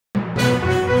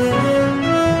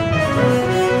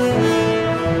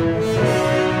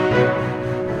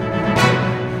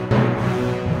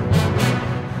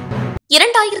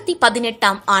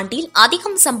2018ஆம் ஆண்டில்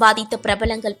அதிகம் சம்பாதித்த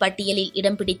பிரபலங்கள் பட்டியலில்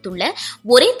இடம் பிடித்துள்ள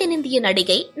ஒரே தென்னிந்திய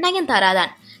நடிகை நயன்தாரா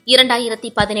தான்.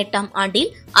 2018ஆம் ஆண்டில்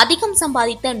அதிகம்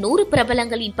சம்பாதித்த 100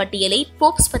 பிரபலங்களின் பட்டியலை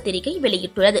போப்ஸ் பத்திரிகை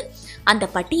வெளியிட்டுள்ளது. அந்த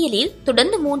பட்டியலில்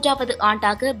தொடர்ந்து 3வது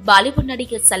ஆண்டாக பாலிவுட்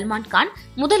நடிகர் சல்மான் கான்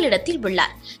முதலிடத்தில்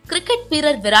உள்ளார். கிரிக்கெட்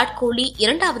வீரர் விராட் கோலி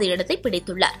 2வது இடத்தை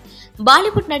பிடித்துள்ளார்.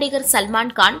 பாலிவுட் நடிகர்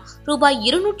சல்மான் கான் ரூபாய்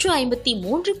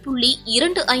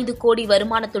 253.25 கோடி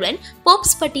வருமானத்துடன்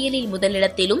போப்ஸ் பட்டியலில்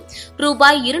முதலிடத்திலும்,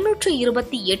 ரூபாய்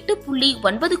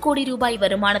 228.9 கோடி ரூபாய்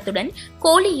வருமானத்துடன்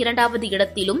கோலி 2வது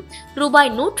இடத்திலும்,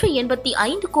 ரூபாய்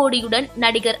 185 கோடியுடன்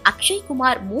நடிகர் அக்ஷய்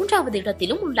குமார் 3வது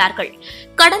இடத்திலும் உள்ளார்கள்.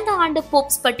 கடந்த ஆண்டு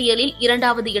போப்ஸ் பட்டியலில்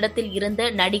 2வது இடத்தில் இருந்த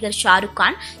நடிகர் ஷாருக்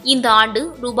கான் இந்த ஆண்டு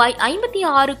ரூபாய்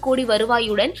 56 கோடி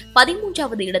வருவாயுடன்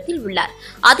 13வது இடத்தில் உள்ளார்.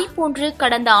 அதேபோன்று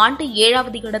கடந்த ஆண்டு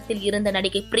 7வது இடத்தில் இருந்த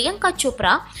நடிகை பிரியங்கா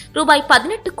சோப்ரா ரூபாய்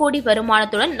 18 கோடி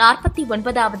வருமானத்துடன்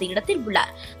 49வது இடத்தில்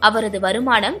உள்ளார். அவரது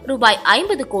வருமானம் ரூபாய்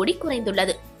 50 கோடி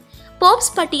குறைந்துள்ளது.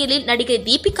 போப்ஸ் பட்டியலில் நடிகை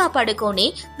தீபிகா படுகோனே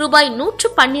ரூபாய்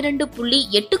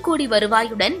 112.8 கோடி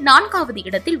வருவாயுடன் 4வது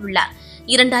இடத்தில் உள்ளார்.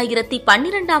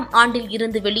 2012ஆம் ஆண்டில்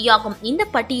இருந்து வெளியாகும் இந்த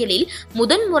பட்டியலில்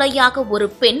முதன் முறையாக ஒரு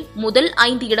பெண் முதல்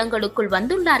 5 இடங்களுக்குள்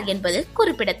வந்துள்ளார் என்பது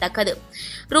குறிப்பிடத்தக்கது.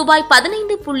 ரூபாய்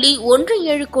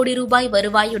 15.17 கோடி ரூபாய்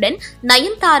வருவாயுடன்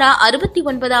நயன்தாரா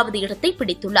 69வது இடத்தை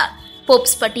பிடித்துள்ளார்.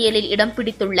 போப்ஸ் பட்டியலில் இடம்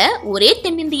பிடித்துள்ள ஒரே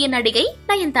தென்னிந்திய நடிகை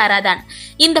நயன்தாரா தான்.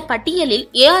 இந்த பட்டியலில்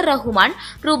AR ரஹ்மான்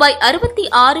ரூபாய்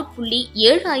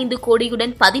 66.75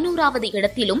 கோடியுடன் 11வது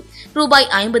இடத்திலும், ரூபாய்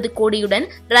 50 கோடியுடன்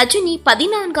ரஜினி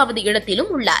 14வது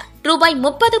இடத்திலும் உள்ளார். ரூபாய்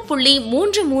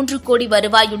 30.33 கோடி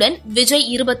வருவாயுடன் விஜய்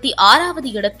 26வது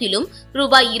இடத்திலும்,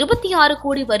 ரூபாய் 26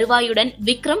 கோடி வருவாயுடன்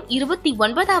விக்ரம்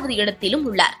 29வது இடத்திலும்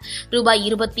உள்ளார். ரூபாய்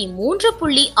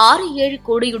 23.67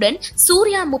 கோடியுடன்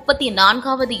சூர்யா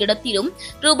 34வது இடத்திலும்,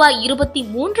 ரூபாய்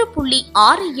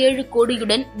 23.67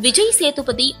 கோடியுடன் விஜய்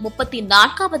சேதுபதி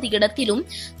 34வது இடத்திலும்,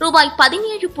 ரூபாய்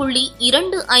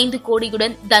 17.25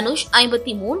 கோடியுடன் தனுஷ்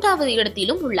 53வது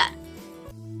இடத்திலும் உள்ளார்.